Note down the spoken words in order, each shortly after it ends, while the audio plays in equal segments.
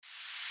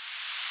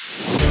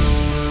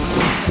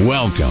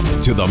Welcome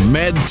to the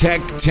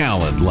MedTech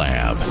Talent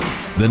Lab,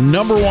 the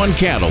 #1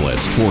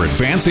 catalyst for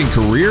advancing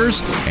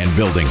careers and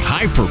building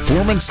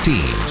high-performance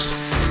teams.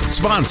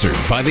 Sponsored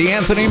by the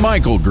Anthony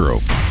Michael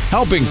Group,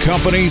 helping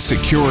companies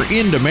secure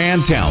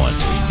in-demand talent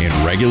in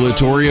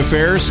regulatory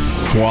affairs,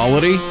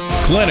 quality,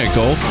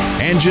 clinical,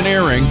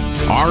 engineering,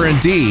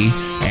 R&D,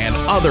 and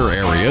other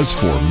areas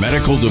for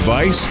medical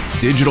device,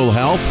 digital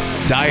health,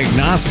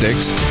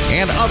 diagnostics,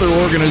 and other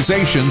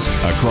organizations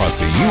across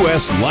the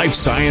U.S. life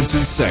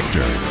sciences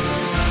sector.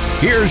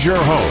 Here's your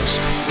host,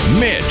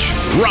 Mitch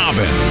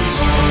Robbins.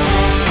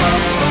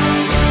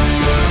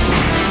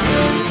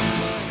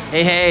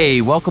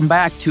 Hey, welcome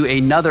back to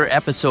another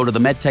episode of the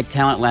MedTech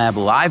Talent Lab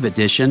Live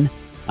Edition.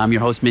 I'm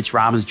your host, Mitch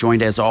Robbins,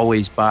 joined as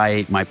always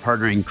by my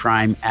partner in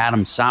crime,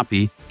 Adam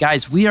Soppe.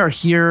 Guys, we are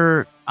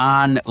here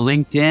on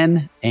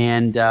LinkedIn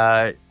and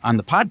on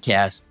the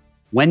podcast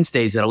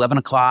Wednesdays at 11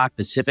 o'clock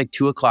Pacific,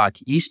 2 o'clock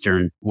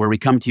Eastern, where we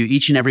come to you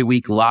each and every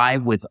week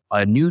live with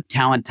a new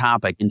talent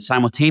topic. And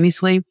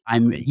simultaneously,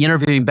 I'm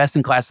interviewing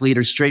best-in-class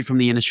leaders straight from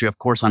the industry, of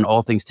course, on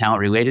all things talent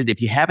related.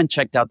 If you haven't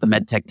checked out the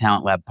MedTech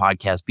Talent Lab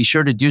podcast, be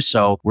sure to do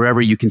so wherever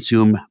you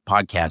consume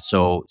podcasts.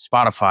 So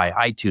Spotify,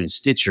 iTunes,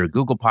 Stitcher,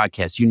 Google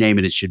Podcasts, you name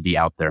it, it should be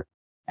out there.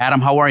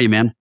 Adam, how are you,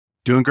 man?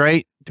 Doing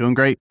great.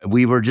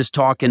 We were just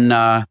talking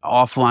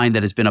offline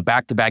that it's been a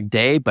back-to-back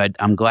day, but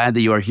I'm glad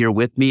that you are here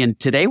with me. And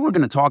today we're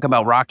going to talk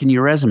about rocking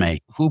your resume.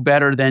 Who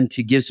better than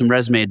to give some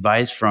resume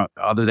advice from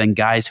other than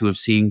guys who have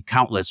seen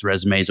countless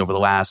resumes over the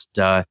last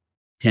 10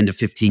 to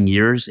 15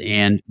 years.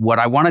 And what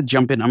I want to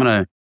jump in, I'm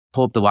going to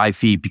pull up the live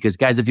feed because,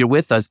 guys, if you're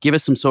with us, give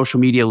us some social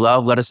media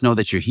love. Let us know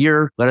that you're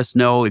here. Let us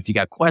know if you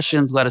got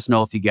questions. Let us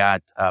know if you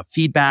got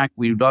feedback.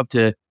 We'd love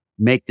to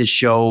make this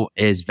show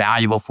as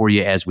valuable for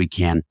you as we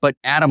can. But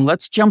Adam,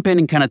 let's jump in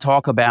and kind of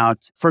talk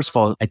about, first of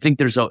all, I think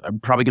there's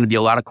probably going to be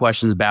a lot of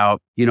questions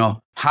about,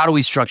 how do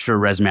we structure a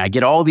resume? I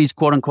get all these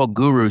quote unquote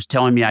gurus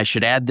telling me I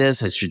should add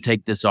this, I should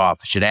take this off,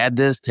 I should add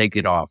this, take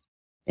it off.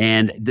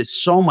 And there's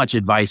so much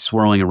advice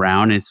swirling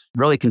around. It's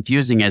really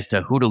confusing as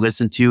to who to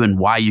listen to and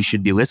why you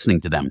should be listening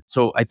to them.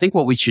 So I think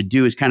what we should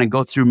do is kind of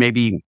go through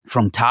maybe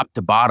from top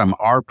to bottom,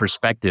 our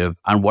perspective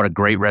on what a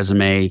great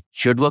resume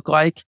should look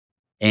like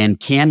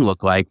and can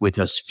look like with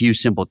a few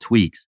simple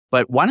tweaks.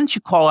 But why don't you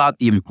call out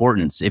the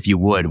importance, if you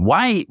would?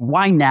 Why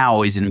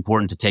now is it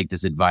important to take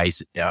this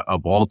advice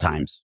of all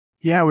times?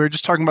 Yeah, we were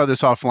just talking about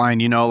this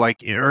offline,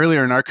 like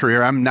earlier in our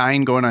career, I'm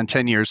 9 going on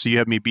 10 years. So you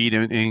have me beat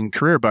in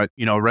career, but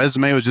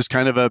resume was just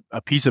kind of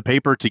a piece of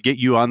paper to get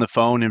you on the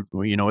phone and,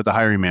 with the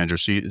hiring manager.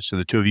 So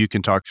the two of you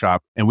can talk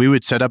shop, and we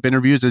would set up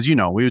interviews, as we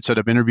would set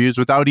up interviews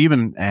without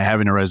even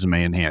having a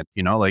resume in hand,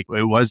 like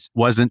it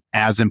wasn't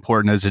as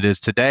important as it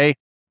is today.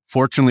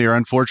 Fortunately or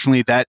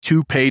unfortunately, that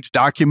 2-page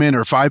document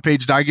or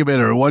 5-page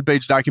document or a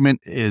 1-page document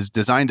is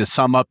designed to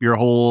sum up your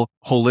whole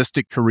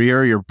holistic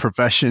career, your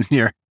profession,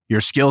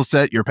 your skill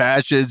set, your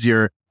passions,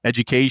 your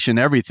education,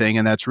 everything.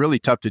 And that's really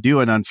tough to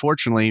do. And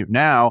unfortunately,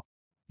 now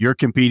you're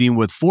competing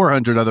with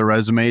 400 other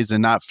resumes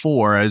and not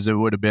 4, as it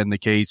would have been the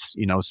case,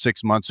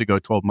 6 months ago,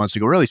 12 months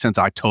ago. Really, since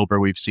October,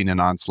 we've seen an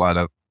onslaught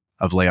of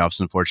layoffs,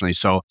 unfortunately.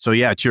 So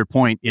yeah, to your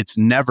point, it's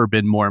never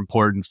been more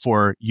important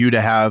for you to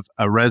have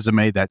a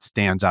resume that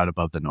stands out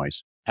above the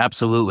noise.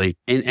 Absolutely.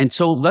 And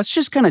so let's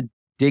just kind of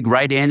dig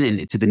right in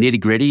into the nitty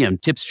gritty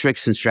and tips,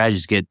 tricks, and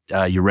strategies to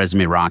get your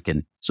resume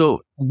rocking.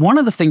 So one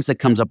of the things that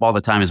comes up all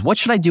the time is, what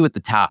should I do at the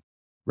top?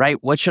 Right?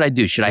 What should I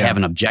do? Should I have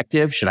an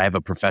objective? Should I have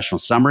a professional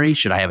summary?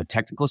 Should I have a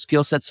technical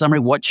skill set summary?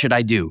 What should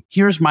I do?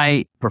 Here's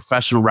my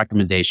professional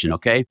recommendation,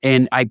 okay?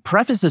 And I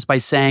preface this by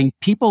saying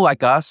people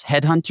like us,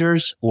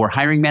 headhunters or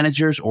hiring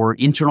managers or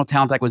internal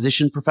talent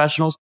acquisition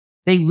professionals,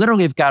 they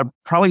literally have got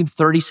probably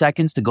 30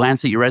 seconds to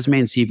glance at your resume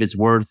and see if it's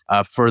worth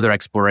further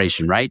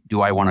exploration, right?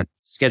 Do I want to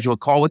schedule a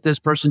call with this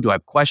person? Do I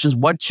have questions?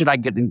 What should I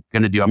going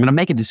to do? I'm going to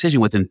make a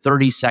decision within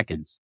 30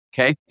 seconds.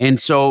 Okay. And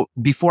so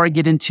before I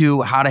get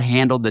into how to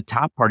handle the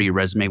top part of your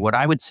resume, what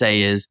I would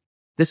say is,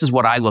 this is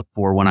what I look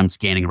for when I'm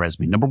scanning a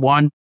resume. Number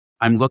one,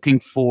 I'm looking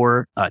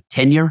for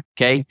tenure.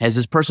 Okay. Has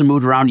this person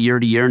moved around year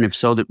to year? And if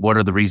so, what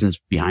are the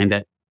reasons behind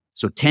that?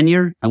 So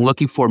tenure, I'm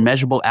looking for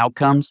measurable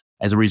outcomes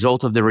as a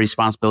result of their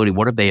responsibility.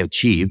 What have they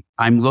achieved?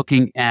 I'm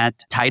looking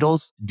at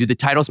titles. Do the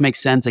titles make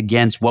sense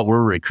against what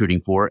we're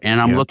recruiting for?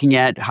 And I'm looking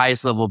at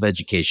highest level of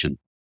education.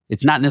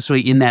 It's not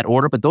necessarily in that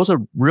order, but those are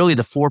really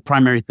the 4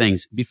 primary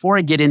things. Before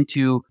I get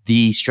into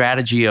the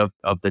strategy of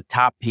the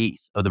top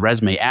piece of the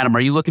resume, Adam,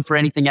 are you looking for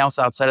anything else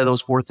outside of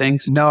those 4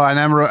 things? No, and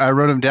I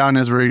wrote them down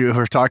as we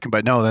were talking,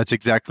 but no, that's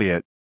exactly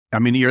it. I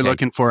mean, you're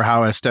looking for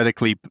how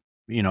aesthetically,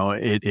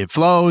 it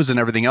flows and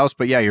everything else.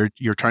 But yeah,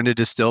 you're trying to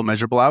distill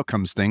measurable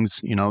outcomes,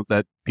 things,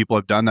 that people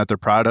have done that they're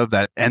proud of,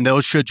 and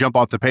those should jump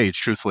off the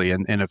page, truthfully.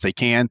 And if they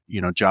can,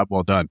 job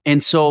well done.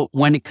 And so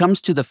when it comes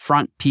to the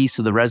front piece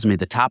of the resume,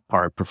 the top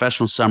part,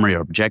 professional summary or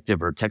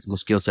objective or technical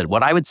skill set,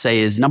 what I would say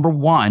is, number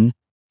one,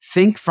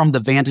 think from the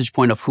vantage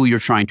point of who you're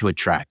trying to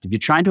attract. If you're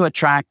trying to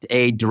attract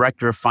a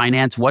director of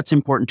finance, what's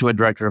important to a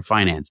director of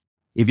finance?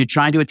 If you're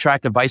trying to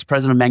attract a vice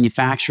president of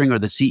manufacturing or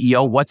the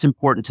CEO, what's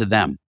important to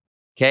them?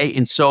 Okay.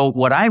 And so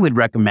what I would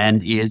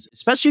recommend is,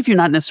 especially if you're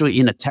not necessarily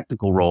in a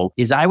technical role,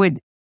 is I would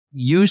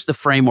use the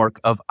framework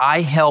of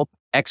I help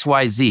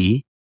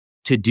XYZ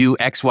to do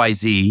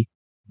XYZ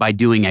by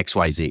doing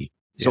XYZ.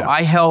 So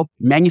I help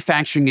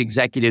manufacturing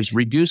executives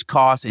reduce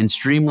costs and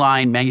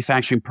streamline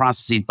manufacturing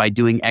processes by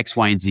doing X,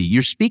 Y, and Z.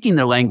 You're speaking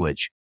their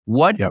language.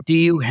 What do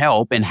you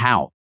help and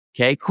how?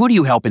 Okay. Who do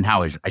you help and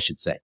how, I should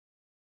say?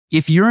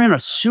 If you're in a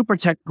super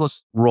technical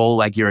role,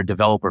 like you're a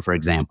developer, for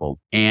example,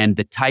 and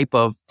the type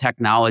of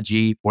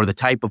technology or the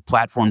type of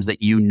platforms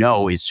that you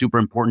know is super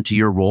important to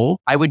your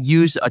role, I would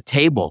use a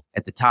table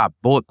at the top,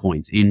 bullet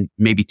points in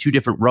maybe 2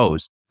 different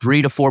rows,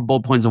 3 to 4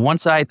 bullet points on one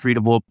side, 3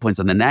 to bullet points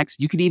on the next.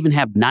 You could even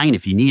have 9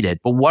 if you need it.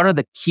 But what are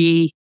the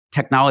key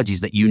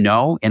technologies that you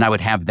know? And I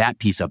would have that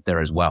piece up there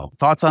as well.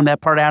 Thoughts on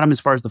that part, Adam,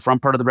 as far as the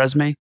front part of the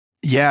resume?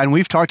 Yeah, and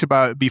we've talked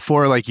about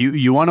before, like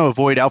you want to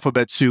avoid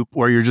alphabet soup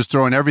where you're just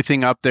throwing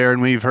everything up there, and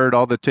we've heard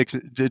all the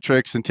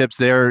tricks and tips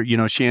there. You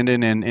know,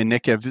 Shandon and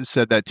Nick have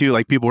said that too.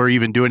 Like people were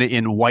even doing it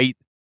in white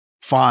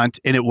font,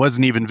 and it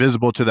wasn't even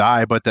visible to the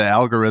eye, but the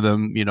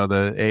algorithm, you know,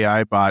 the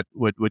AI bot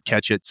would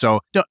catch it.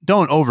 So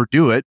don't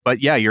overdo it. But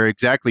yeah, you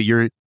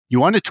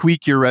want to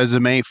tweak your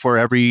resume for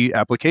every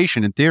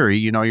application. In theory,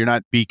 you know, you're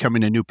not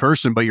becoming a new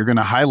person, but you're going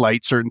to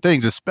highlight certain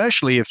things,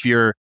 especially if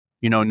you're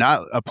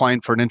not applying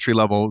for an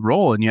entry-level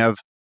role and you have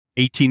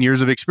 18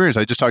 years of experience.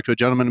 I just talked to a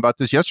gentleman about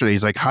this yesterday.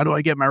 He's like, how do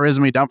I get my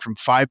resume down from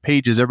 5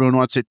 pages? Everyone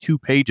wants it 2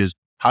 pages.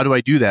 How do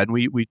I do that? And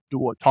we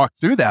talked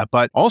through that.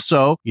 But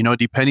also,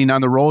 depending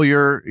on the role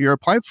you're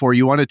applying for,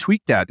 you want to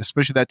tweak that,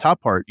 especially that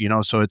top part,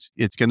 so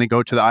it's going to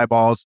go to the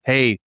eyeballs.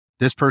 Hey,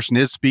 this person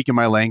is speaking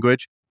my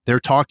language. They're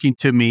talking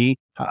to me,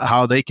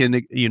 how they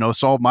can,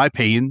 solve my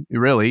pain,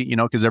 really,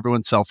 because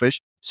everyone's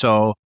selfish.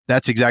 So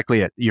that's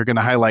exactly it. You're going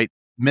to highlight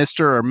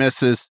Mr. or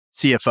Mrs.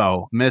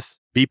 CFO, Miss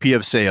VP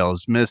of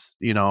Sales, Miss,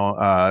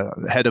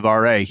 head of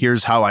RA.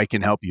 Here's how I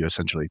can help you,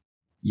 essentially.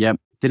 Yep.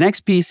 The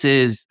next piece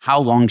is how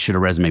long should a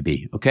resume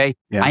be? Okay.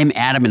 Yeah. I'm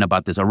adamant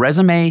about this. A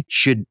resume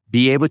should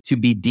be able to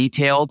be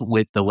detailed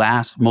with the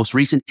most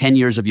recent 10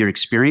 years of your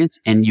experience,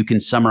 and you can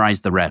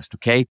summarize the rest.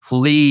 Okay.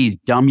 Please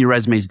dumb your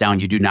resumes down.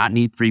 You do not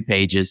need 3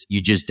 pages.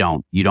 You just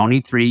don't. You don't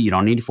need 3. You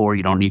don't need 4.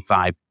 You don't need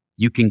 5.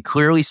 You can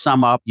clearly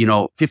sum up,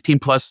 15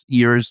 plus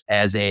years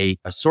as a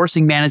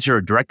sourcing manager,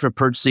 a director of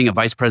purchasing, a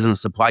vice president of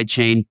supply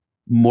chain.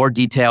 More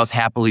details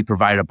happily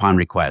provided upon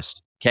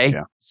request. Okay.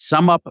 Yeah.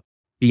 Sum up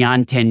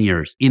beyond 10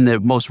 years. In the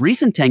most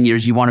recent 10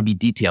 years, you want to be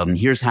detailed. And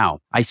here's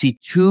how. I see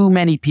too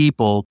many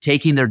people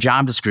taking their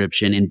job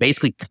description and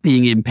basically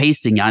copying and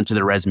pasting onto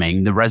their resume.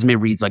 And the resume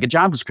reads like a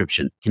job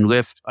description. Can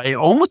lift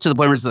almost to the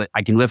point where it's like,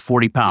 I can lift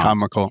 40 pounds.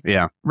 Comical.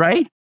 Yeah.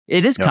 Right?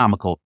 It is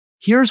comical.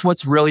 Here's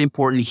what's really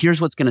important.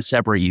 Here's what's going to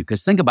separate you.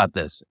 Because think about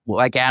this.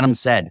 Like Adam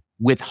said,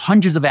 with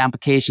hundreds of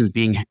applications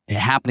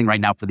happening right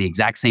now for the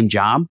exact same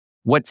job,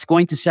 what's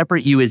going to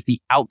separate you is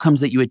the outcomes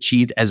that you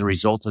achieved as a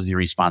result of your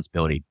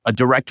responsibility. A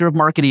director of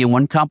marketing in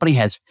one company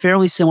has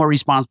fairly similar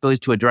responsibilities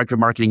to a director of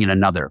marketing in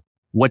another.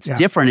 What's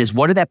different is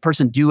what did that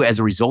person do as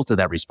a result of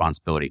that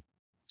responsibility?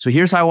 So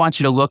here's how I want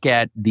you to look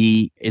at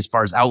as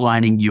far as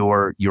outlining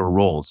your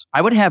roles.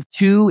 I would have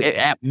 2,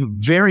 at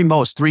very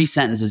most 3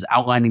 sentences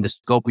outlining the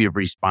scope of your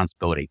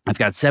responsibility. I've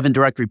got 7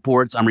 direct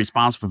reports. I'm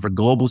responsible for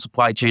global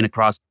supply chain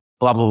across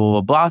blah, blah, blah,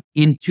 blah, blah,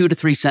 in 2 to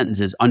 3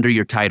 sentences under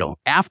your title.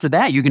 After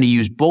that, you're going to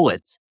use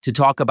bullets to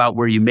talk about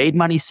where you made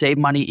money, saved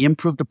money,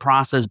 improved the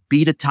process,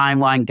 beat a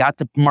timeline, got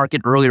to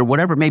market earlier,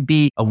 whatever it may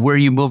be of where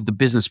you moved the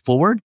business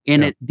forward.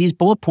 And these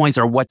bullet points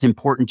are what's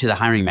important to the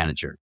hiring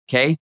manager.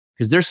 Okay.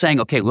 Because they're saying,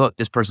 okay, look,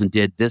 this person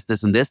did this,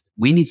 this, and this.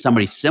 We need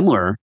somebody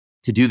similar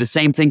to do the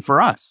same thing for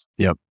us.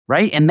 Yep.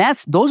 Right. And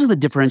those are the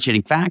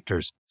differentiating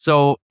factors.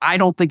 So I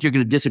don't think you're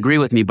going to disagree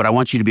with me, but I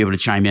want you to be able to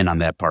chime in on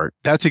that part.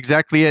 That's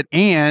exactly it.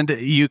 And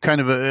you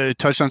kind of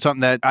touched on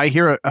something that I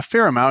hear a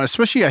fair amount,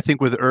 especially I think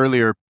with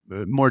earlier,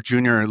 more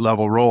junior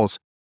level roles.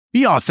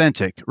 Be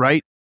authentic,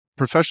 right?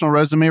 Professional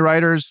resume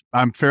writers,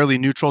 I'm fairly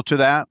neutral to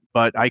that,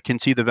 but I can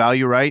see the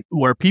value, right?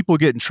 Where people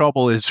get in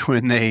trouble is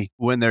when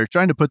they're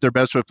trying to put their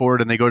best foot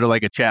forward and they go to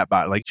like a chat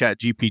bot, like Chat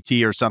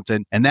GPT or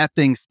something, and that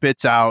thing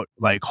spits out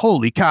like,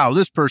 holy cow,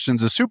 this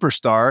person's a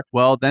superstar.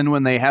 Well, then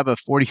when they have a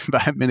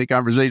 45-minute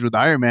conversation with the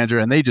hiring manager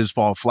and they just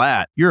fall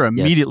flat, you're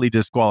immediately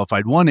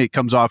disqualified. One, it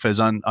comes off as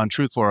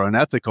untruthful or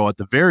unethical. At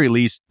the very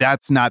least,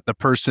 that's not the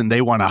person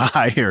they want to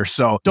hire.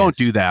 So don't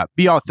do that.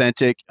 Be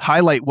authentic,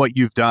 highlight what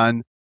you've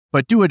done,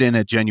 but do it in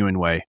a genuine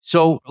way.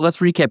 So let's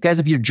recap. Guys,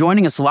 if you're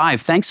joining us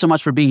live, thanks so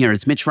much for being here.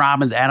 It's Mitch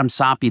Robbins, Adam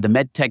Soppy, the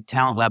MedTech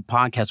Talent Lab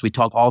podcast. We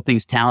talk all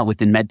things talent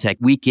within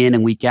MedTech week in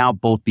and week out,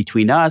 both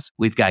between us.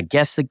 We've got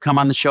guests that come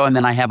on the show, and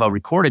then I have a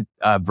recorded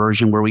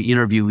version where we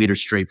interview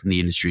leaders straight from the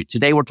industry.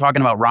 Today, we're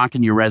talking about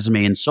rocking your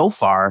resume. And so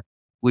far,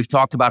 we've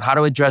talked about how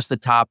to address the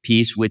top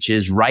piece, which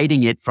is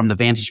writing it from the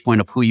vantage point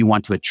of who you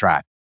want to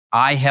attract.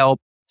 I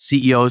help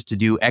CEOs to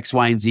do X,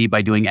 Y, and Z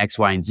by doing X,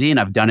 Y, and Z.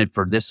 And I've done it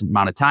for this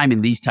amount of time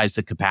in these types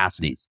of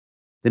capacities.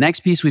 The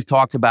next piece we've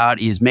talked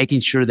about is making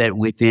sure that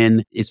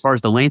within, as far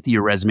as the length of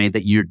your resume,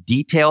 that you're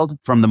detailed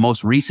from the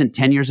most recent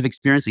 10 years of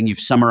experience and you've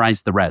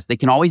summarized the rest. They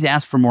can always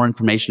ask for more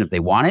information if they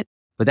want it,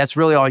 but that's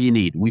really all you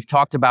need. We've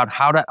talked about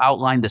how to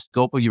outline the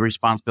scope of your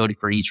responsibility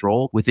for each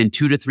role within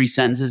 2 to 3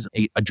 sentences,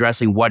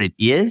 addressing what it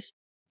is,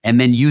 and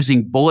then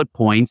using bullet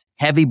points,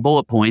 heavy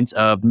bullet points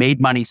of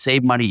made money,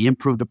 saved money,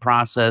 improved the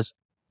process,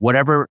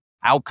 whatever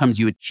outcomes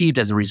you achieved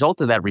as a result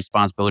of that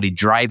responsibility,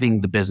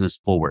 driving the business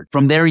forward.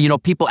 From there,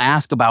 people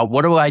ask about,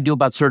 what do I do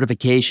about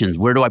certifications?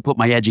 Where do I put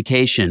my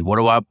education? What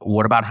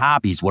about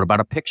hobbies? What about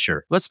a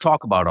picture? Let's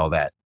talk about all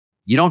that.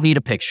 You don't need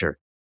a picture.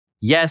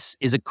 Yes.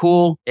 Is it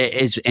cool?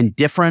 And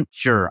different?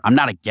 Sure. I'm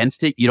not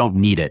against it. You don't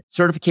need it.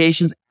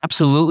 Certifications,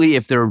 absolutely.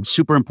 If they're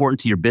super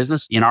important to your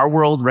business. In our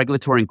world,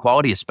 regulatory and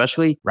quality,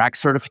 especially RAC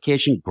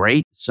certification,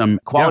 great.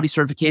 Some quality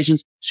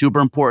certifications, super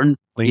important.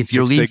 If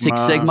you're Lean Six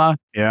Sigma,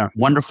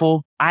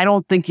 wonderful. I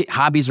don't think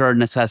hobbies are a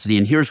necessity.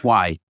 And here's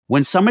why.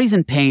 When somebody's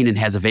in pain and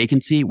has a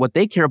vacancy, what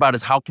they care about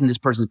is how can this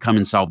person come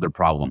and solve their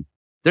problem?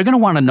 They're going to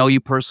want to know you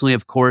personally,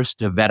 of course,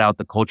 to vet out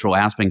the cultural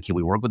aspect. Can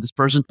we work with this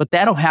person? But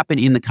that'll happen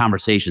in the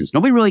conversations.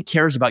 Nobody really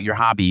cares about your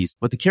hobbies.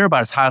 What they care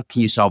about is how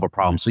can you solve a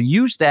problem? So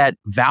use that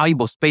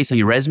valuable space on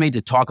your resume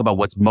to talk about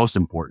what's most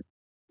important.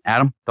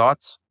 Adam,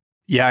 thoughts?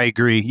 Yeah, I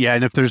agree. Yeah.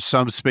 And if there's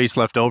some space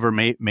left over,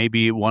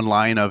 maybe one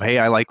line of, hey,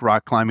 I like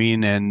rock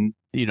climbing and,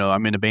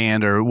 I'm in a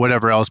band or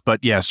whatever else.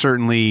 But yeah,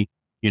 certainly,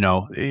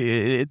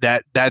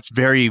 that's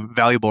very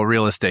valuable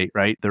real estate,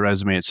 right? The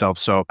resume itself.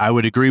 So I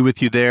would agree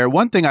with you there.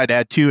 One thing I'd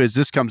add too is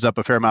this comes up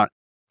a fair amount.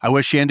 I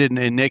wish Shandon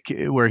and Nick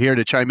were here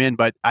to chime in,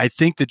 but I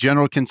think the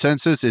general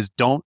consensus is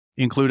don't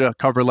include a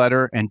cover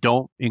letter and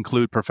don't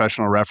include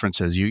professional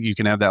references. You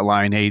can have that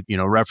line, hey,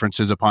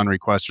 references upon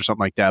request or something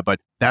like that. But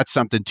that's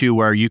something too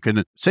where you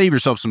can save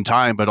yourself some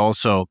time, but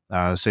also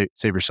save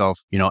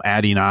yourself,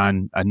 adding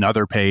on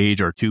another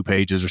page or 2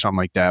 pages or something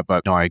like that.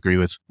 But no, I agree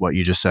with what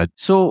you just said.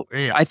 So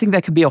I think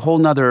that could be a whole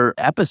nother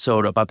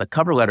episode about the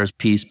cover letters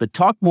piece, but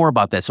talk more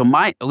about that. So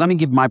let me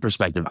give my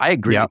perspective. I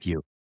agree with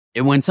you.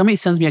 And when somebody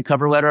sends me a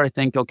cover letter, I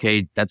think,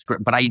 okay, that's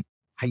great. But I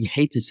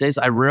hate to say this,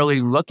 I rarely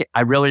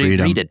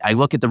read it. I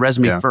look at the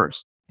resume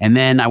first, and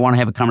then I want to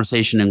have a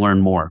conversation and learn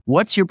more.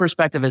 What's your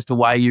perspective as to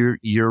why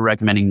you're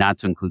recommending not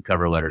to include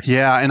cover letters?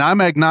 Yeah, and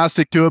I'm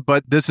agnostic to it,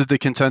 but this is the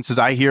consensus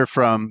I hear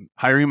from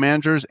hiring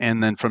managers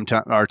and then from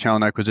our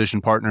talent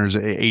acquisition partners,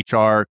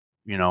 HR,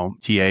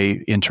 TA,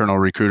 internal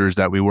recruiters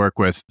that we work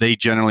with. They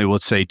generally will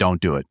say,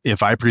 don't do it.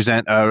 If I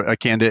present a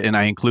candidate and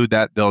I include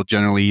that, they'll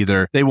generally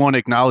they won't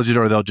acknowledge it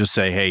or they'll just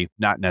say, hey,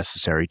 not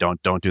necessary.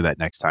 Don't do that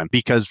next time.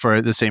 Because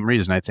for the same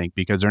reason, I think,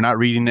 because they're not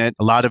reading it.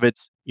 A lot of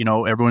it's,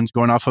 everyone's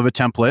going off of a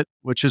template,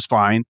 which is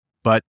fine,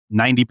 but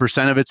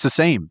 90% of it's the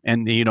same.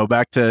 And,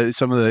 back to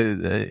some of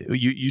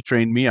you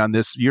trained me on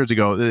this years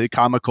ago, the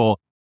comical,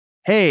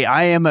 hey,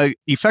 I am an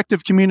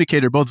effective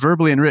communicator, both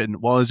verbally and written.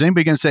 Well, is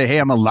anybody going to say, hey,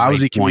 I'm a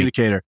lousy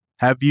communicator?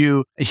 Have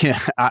you,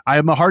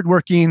 I'm a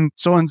hardworking,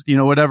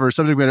 whatever,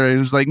 subject matter. It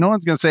was like, no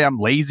one's going to say I'm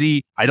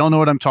lazy. I don't know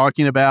what I'm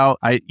talking about.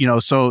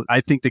 So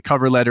I think the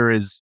cover letter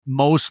is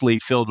mostly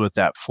filled with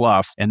that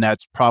fluff. And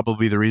that's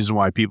probably the reason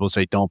why people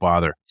say don't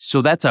bother.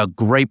 So that's a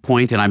great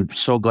point, and I'm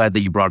so glad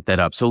that you brought that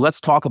up. So let's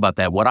talk about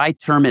that. What I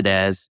term it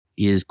as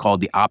is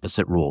called the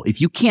opposite rule. If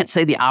you can't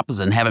say the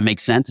opposite and have it make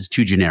sense, it's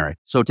too generic.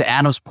 So to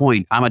Adam's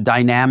point, I'm a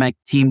dynamic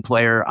team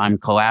player. I'm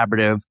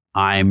collaborative.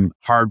 I'm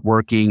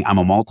hardworking. I'm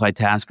a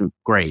multitasker.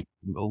 Great.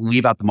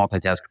 Leave out the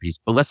multitasker piece.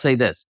 But let's say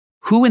this.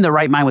 Who in their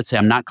right mind would say,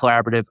 I'm not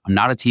collaborative, I'm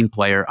not a team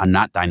player, I'm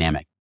not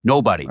dynamic?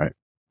 Nobody. Right.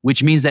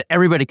 Which means that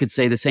everybody could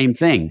say the same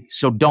thing.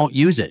 So don't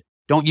use it.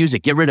 Don't use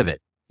it. Get rid of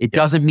it. It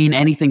doesn't mean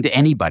anything to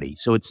anybody.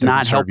 So it's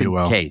not helping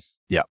the case.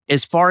 Yeah.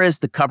 As far as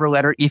the cover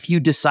letter, if you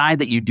decide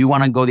that you do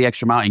want to go the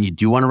extra mile and you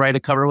do want to write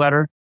a cover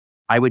letter,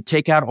 I would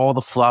take out all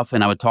the fluff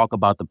and I would talk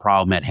about the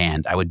problem at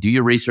hand. I would do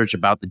your research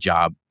about the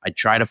job. I'd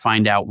try to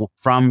find out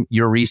from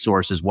your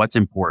resources what's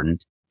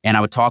important. And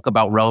I would talk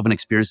about relevant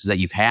experiences that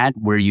you've had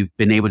where you've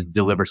been able to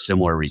deliver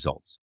similar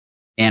results.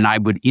 And I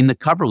would, in the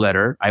cover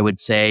letter, I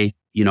would say,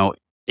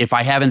 if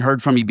I haven't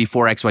heard from you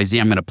before XYZ,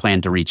 I'm going to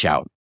plan to reach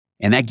out.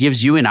 And that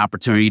gives you an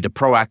opportunity to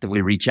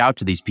proactively reach out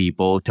to these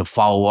people to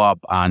follow up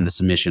on the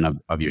submission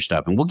of your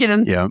stuff. And we'll get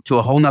into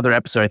a whole nother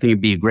episode. I think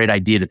it'd be a great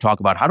idea to talk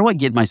about how do I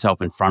get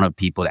myself in front of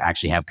people to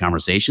actually have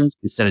conversations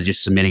instead of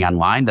just submitting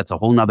online. That's a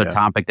whole nother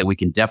topic that we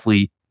can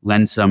definitely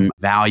lend some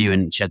value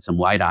and shed some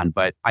light on.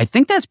 But I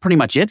think that's pretty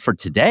much it for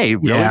today,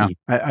 really. Yeah,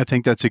 I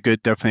think that's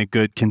definitely a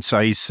good,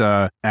 concise,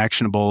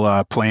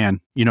 actionable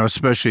plan,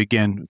 especially,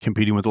 again,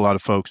 competing with a lot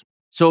of folks.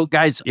 So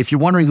guys, if you're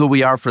wondering who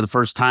we are for the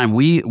first time,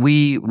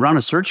 we run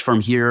a search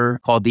firm here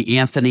called the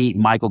Anthony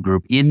Michael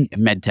Group in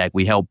MedTech.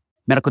 We help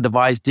medical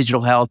device,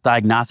 digital health,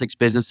 diagnostics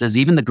businesses,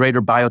 even the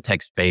greater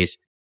biotech space.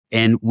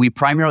 And we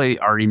primarily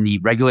are in the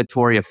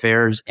regulatory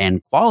affairs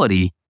and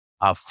quality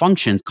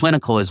functions,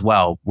 clinical as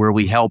well, where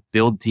we help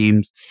build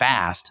teams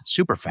fast,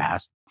 super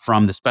fast,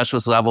 from the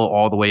specialist level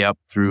all the way up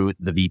through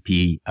the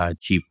VP,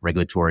 chief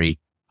regulatory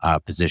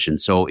position.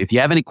 So if you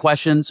have any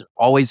questions,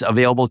 always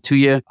available to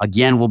you.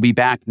 Again, we'll be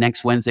back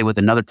next Wednesday with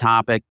another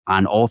topic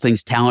on all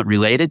things talent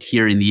related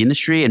here in the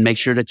industry. And make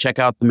sure to check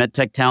out the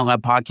MedTech Talent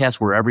Lab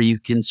podcast wherever you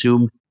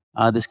consume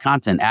this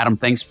content. Adam,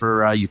 thanks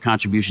for your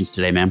contributions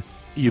today, man.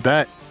 You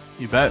bet.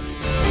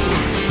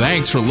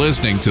 Thanks for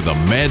listening to the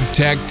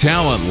MedTech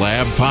Talent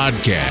Lab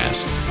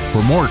podcast.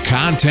 For more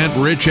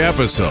content-rich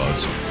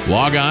episodes,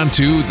 log on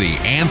to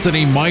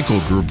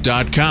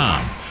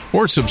theanthonymichaelgroup.com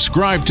or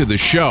subscribe to the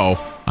show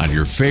on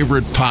your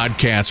favorite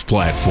podcast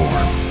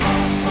platform.